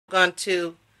going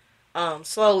to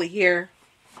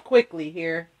quickly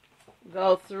here,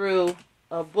 go through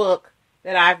a book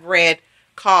that I've read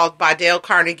called by Dale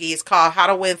Carnegie. It's called How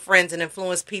to Win Friends and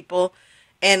Influence People.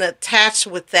 And attached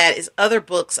with that is other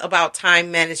books about time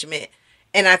management.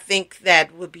 And I think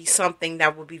that would be something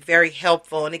that would be very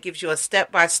helpful. And it gives you a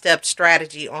step-by-step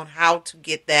strategy on how to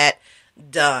get that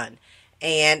done.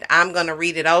 And I'm going to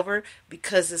read it over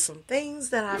because there's some things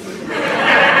that I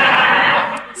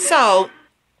really So,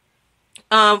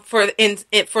 for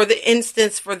the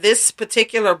instance, for this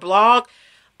particular blog,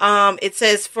 it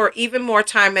says, for even more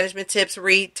time management tips,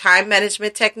 read Time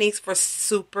Management Techniques for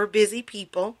Super Busy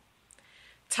People.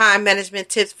 Time Management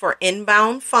Tips for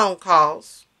Inbound Phone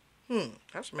Calls.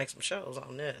 I should make some shows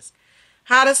on this.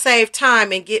 How to save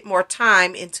time and get more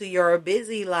time into your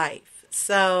busy life.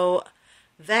 So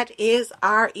that is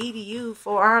our EDU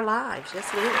for our lives. Yes,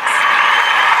 it is.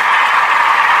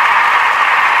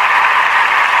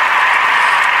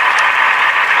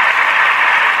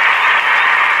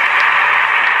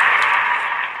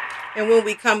 And when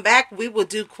we come back, we will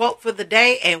do quote for the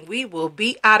day and we will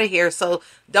be out of here. So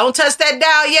don't touch that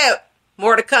dial yet.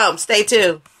 More to come. Stay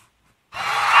tuned.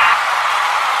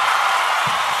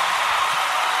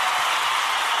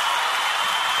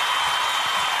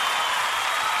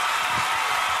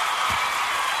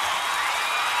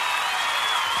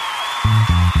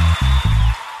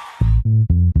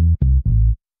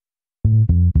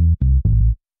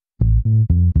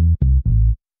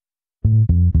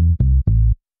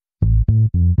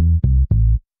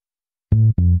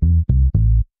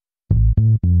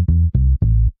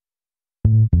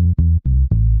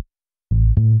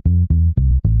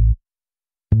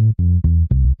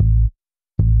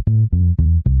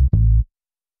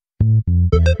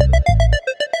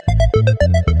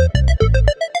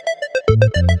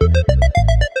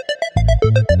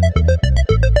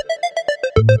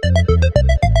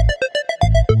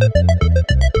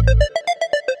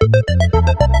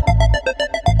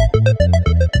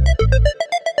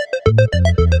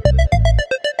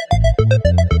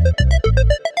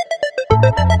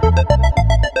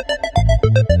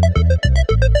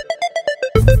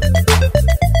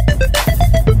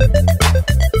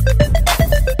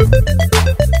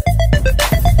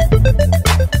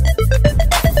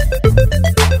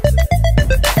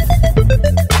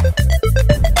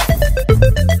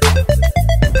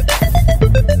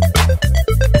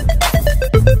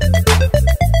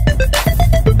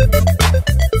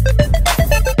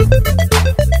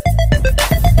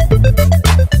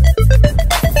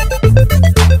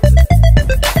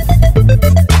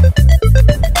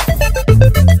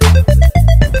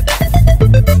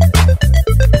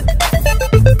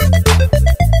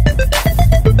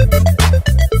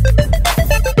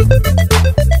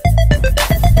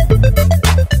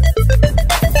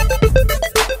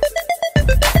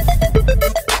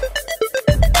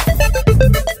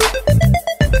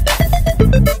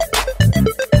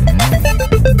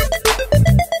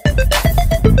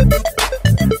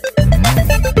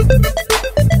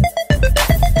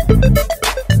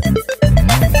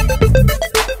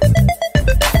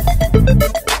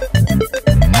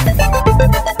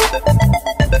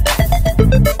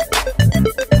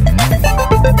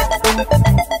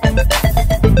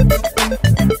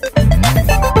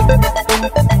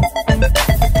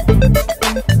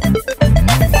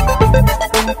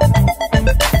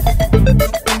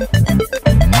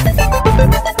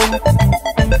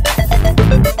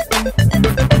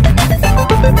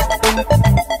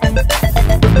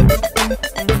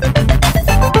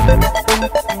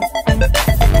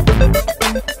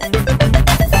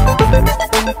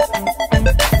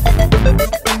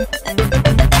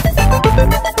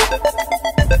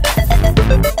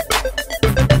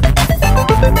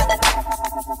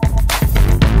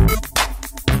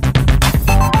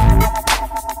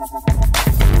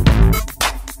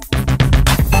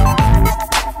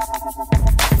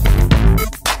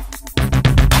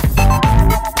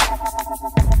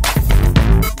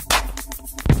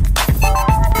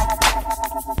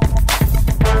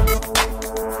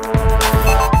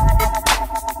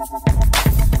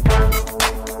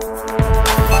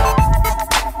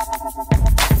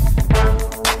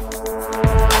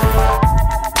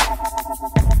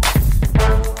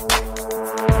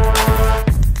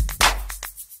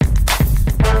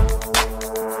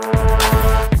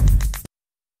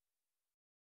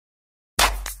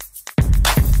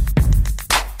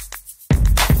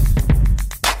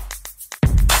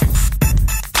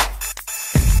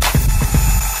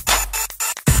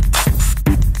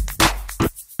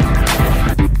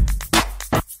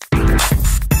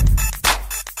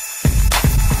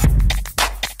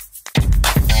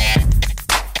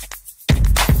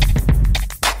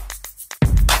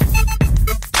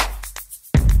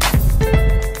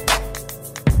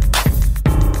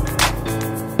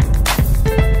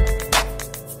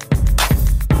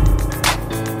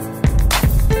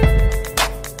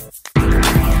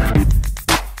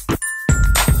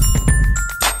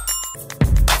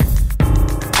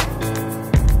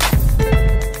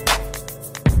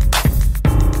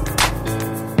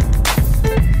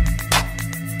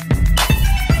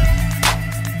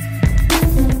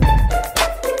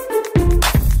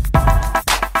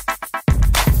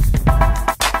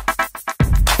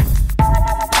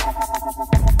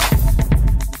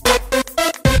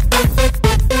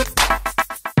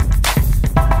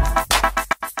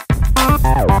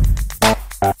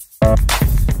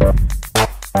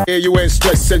 You ain't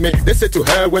stressing me. They say to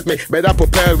hell with me. Better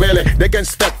prepare really. They can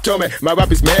step to me. My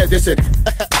rap is medicine.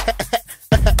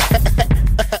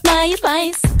 My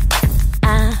advice,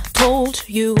 I told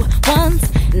you once,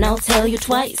 and I'll tell you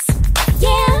twice.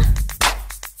 Yeah,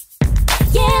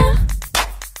 yeah.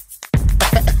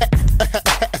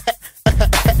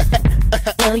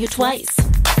 Tell you twice.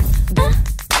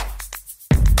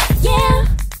 Yeah,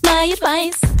 my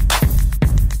advice.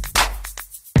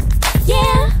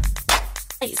 Yeah,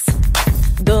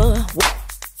 the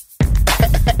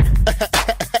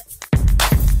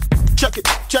check it.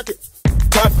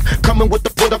 Top, coming with the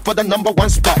put up for the #1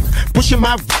 spot. Pushing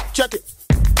my check it.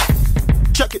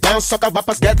 Check it down, sucker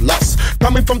rappers get lost.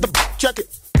 Coming from the check it.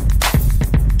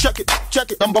 Check it,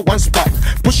 #1 spot.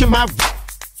 Pushing my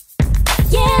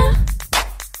yeah.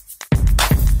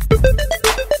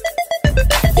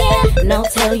 Yeah, and I'll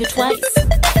tell you twice.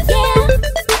 Yeah,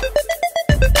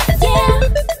 yeah. Yeah,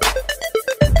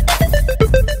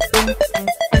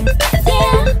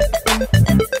 yeah.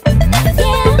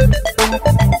 Yeah.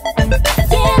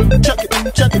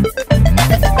 Check it.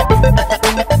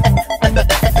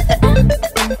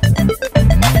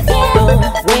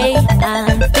 The way I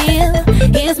feel,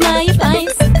 here's my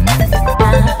advice. I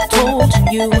told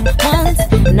you once,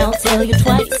 and I'll tell you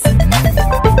twice.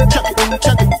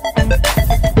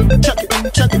 Check it.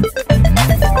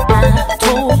 I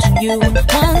told you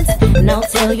once, and I'll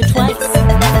tell you twice.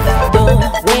 The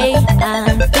way I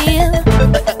feel.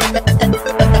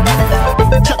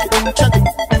 Check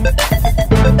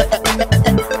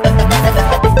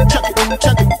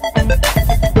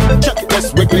it.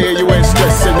 Yes, weekly, you ain't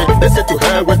stressing me. They say to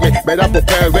hell with me. Better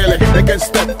prepare really. They can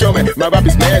step to me. My rap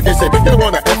is medicine. You don't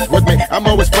wanna F with me. I'm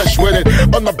always fresh with it.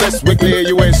 On the best weekly,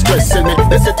 you ain't stressing me.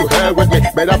 They say to hell with me.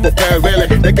 Better prepare really.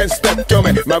 They can step to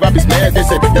me. My rap is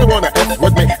medicine. You don't wanna F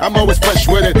with me. I'm always fresh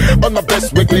with it. On the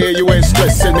best weekly, you ain't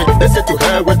stressing me. They say to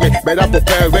hell with me. Better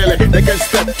prepare really. They can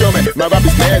step to me. My rap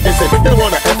is medicine. You don't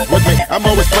wanna F with me. I'm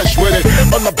always fresh with it.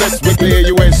 On the best weekly,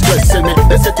 you ain't stressing me.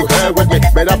 They say to hell with me.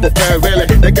 Better prepare really.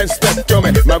 They can step to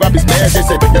me. My rap is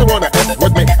medicine. You don't wanna F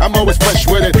with me. I'm always fresh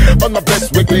with it. On the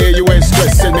best weekly, you ain't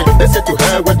stressing me. They say to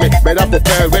hell with me. Better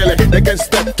prepare really. They can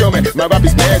step to me. My rap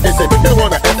is medicine. You don't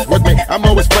wanna F with me. I'm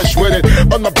always fresh with it.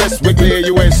 On the best weekly,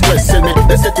 you ain't stressing me.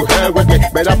 They say to hell with me.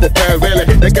 Better prepare really.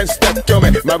 They can step to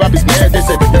me. My rap is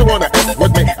medicine. You don't wanna F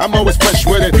with me. I'm always fresh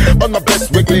with it. On the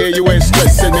best weekly, you ain't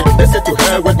stressing me. They say to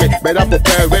hell with me. Better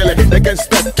prepare really. They can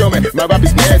step to me. My rap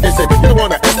is medicine. You don't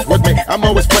wanna F with me. I'm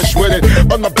always fresh with it.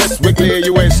 On the best weekly,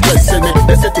 you ain't stressing me.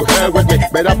 They say to hell with me.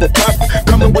 Better prepare.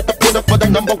 Coming with the put up for the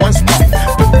 #1 spot.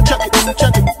 Check it.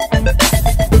 Check it. Check it.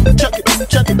 Check it.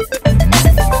 Check it.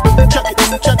 Check it.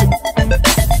 Check it.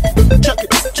 Check it.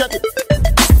 Check it.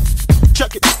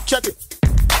 Check it.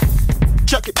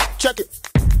 Check it. Check it.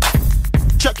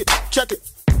 Check it. Check it.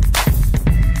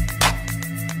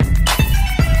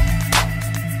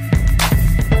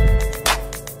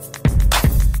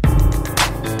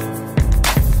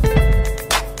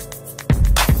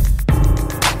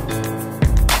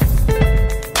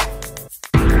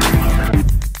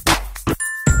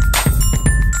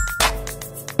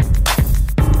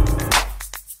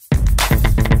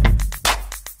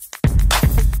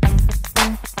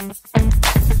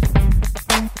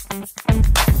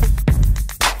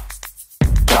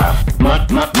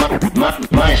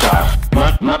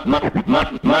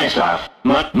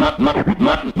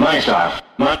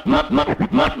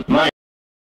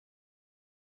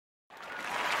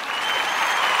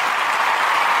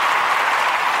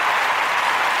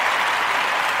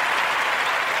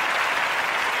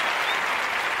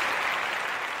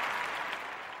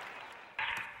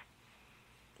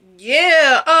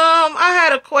 Yeah, I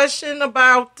had a question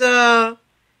about the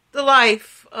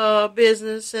life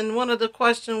business, and one of the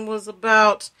questions was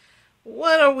about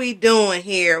what are we doing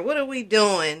here? What are we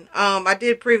doing? I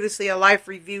did previously a life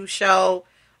review show.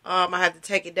 I had to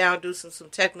take it down due to some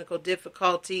technical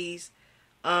difficulties,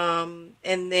 and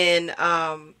then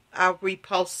I'll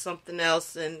repost something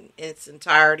else in its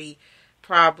entirety,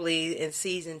 probably in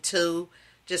season 2.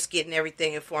 Just getting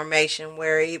everything in formation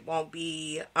where it won't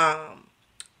be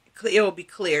it will be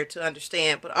clear to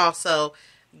understand, but also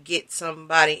get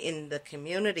somebody in the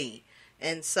community.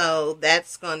 And so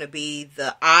that's going to be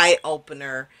the eye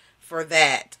opener for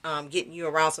that. Getting you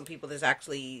around some people that's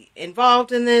actually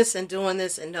involved in this and doing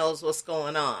this and knows what's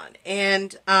going on.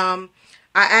 And I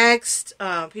asked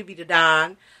PB to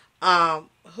Don,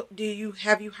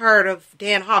 have you heard of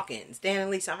Dan Hawkins, Dan and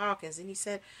Lisa Hawkins? And he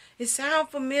said, it sounds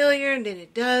familiar, and then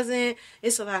it doesn't.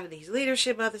 It's a lot of these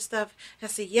leadership, other stuff. I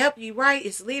said, yep, you're right.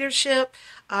 It's leadership,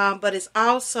 but it's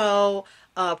also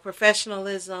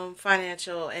professionalism,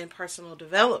 financial, and personal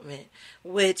development,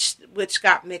 which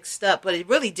got mixed up, but it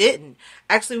really didn't.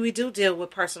 Actually, we do deal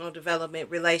with personal development,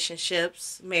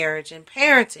 relationships, marriage, and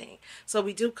parenting. So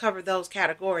we do cover those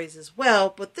categories as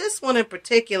well. But this one in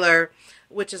particular,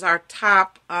 which is our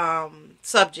top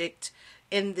subject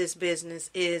in this business,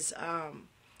 is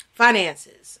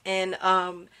finances. And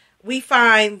we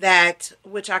find that,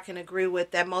 which I can agree with,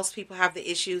 that most people have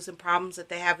the issues and problems that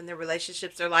they have in their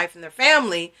relationships, their life, and their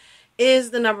family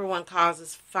is the number one cause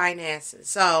is finances.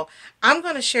 So I'm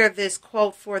going to share this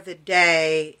quote for the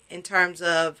day in terms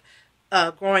of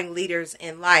growing leaders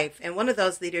in life. And one of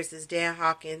those leaders is Dan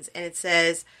Hawkins. And it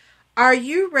says, "Are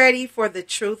you ready for the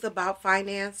truth about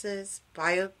finances,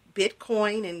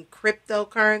 Bitcoin, and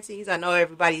cryptocurrencies?" I know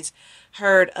everybody's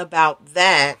heard about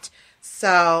that.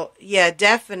 So, yeah,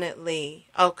 definitely.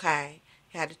 Okay.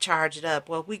 Had to charge it up.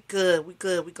 Well, we good. We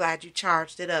glad you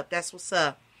charged it up. That's what's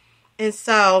up. And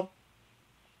so,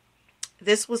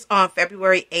 this was on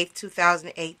February 8th,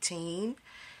 2018.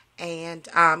 And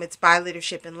it's by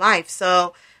Leadership in Life.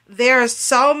 So, there are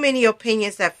so many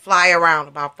opinions that fly around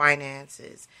about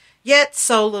finances, yet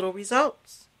so little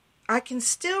results. I can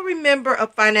still remember a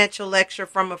financial lecture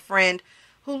from a friend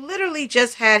who literally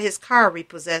just had his car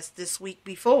repossessed this week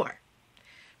before.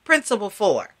 Principle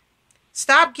 4.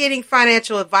 Stop getting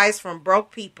financial advice from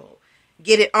broke people.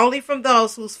 Get it only from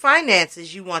those whose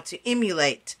finances you want to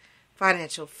emulate.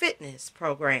 Financial fitness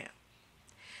program.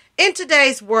 In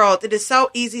today's world, it is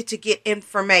so easy to get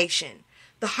information.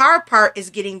 The hard part is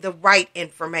getting the right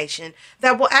information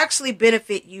that will actually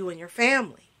benefit you and your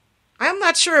family. I'm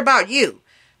not sure about you,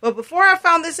 but before I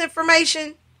found this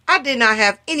information, I did not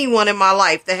have anyone in my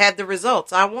life that had the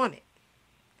results I wanted.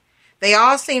 They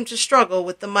all seem to struggle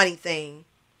with the money thing,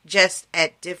 just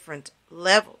at different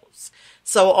levels.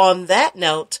 So on that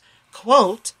note,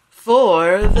 quote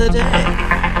for the day.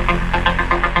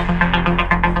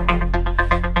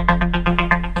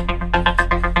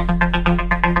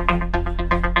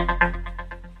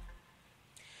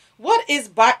 What is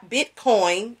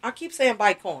Bitcoin? I keep saying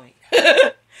Bitcoin.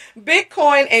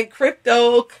 Bitcoin and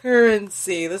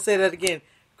cryptocurrency. Let's say that again.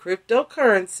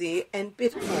 Cryptocurrency and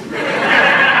Bitcoin.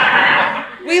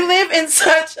 We live in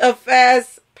such a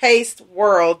fast-paced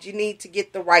world. You need to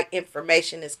get the right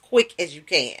information as quick as you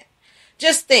can.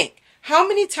 Just think, how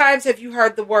many times have you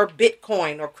heard the word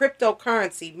Bitcoin or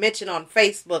cryptocurrency mentioned on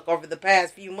Facebook over the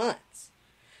past few months?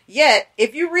 Yet,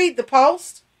 if you read the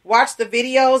post, watch the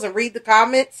videos, and read the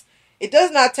comments, it does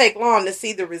not take long to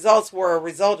see the results were a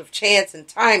result of chance and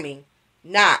timing,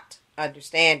 not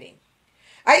understanding.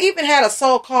 I even had a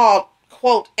so-called,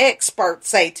 quote, expert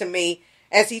say to me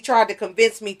as he tried to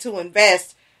convince me to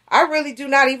invest, "I really do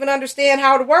not even understand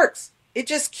how it works. It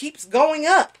just keeps going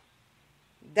up."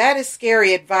 That is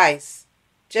scary advice.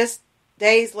 Just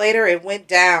days later, it went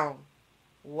down,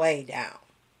 way down.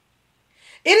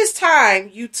 It is time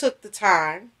you took the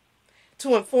time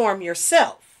to inform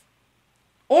yourself.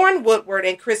 Orrin Woodward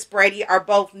and Chris Brady are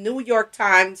both New York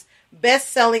Times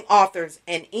best-selling authors,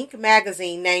 and Inc.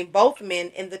 magazine named both men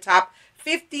in the top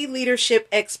 50 leadership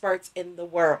experts in the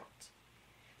world.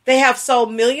 They have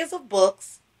sold millions of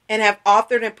books and have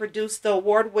authored and produced the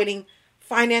award-winning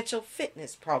Financial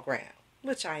Fitness program,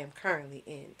 which I am currently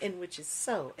in, and which is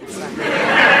so exciting.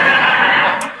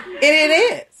 And it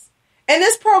is. And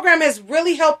this program has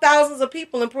really helped thousands of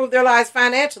people improve their lives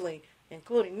financially,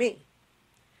 including me.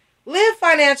 Live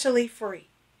financially free.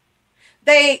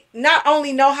 They not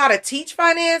only know how to teach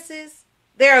finances,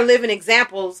 they are living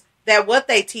examples that what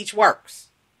they teach works.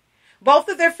 Both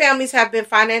of their families have been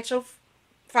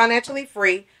financially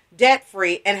free,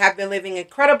 debt-free, and have been living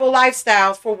incredible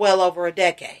lifestyles for well over a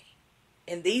decade.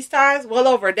 In these times, well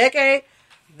over a decade,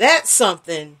 that's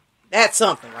something right there. That's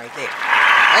something.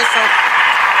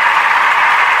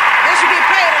 They should get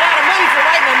paid a lot of money for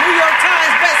writing a New York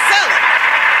Times bestseller.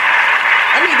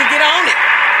 I need to get on it.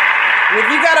 If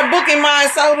you got a book in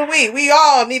mind, so do we. We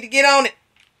all need to get on it.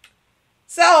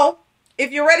 So,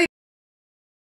 if you're ready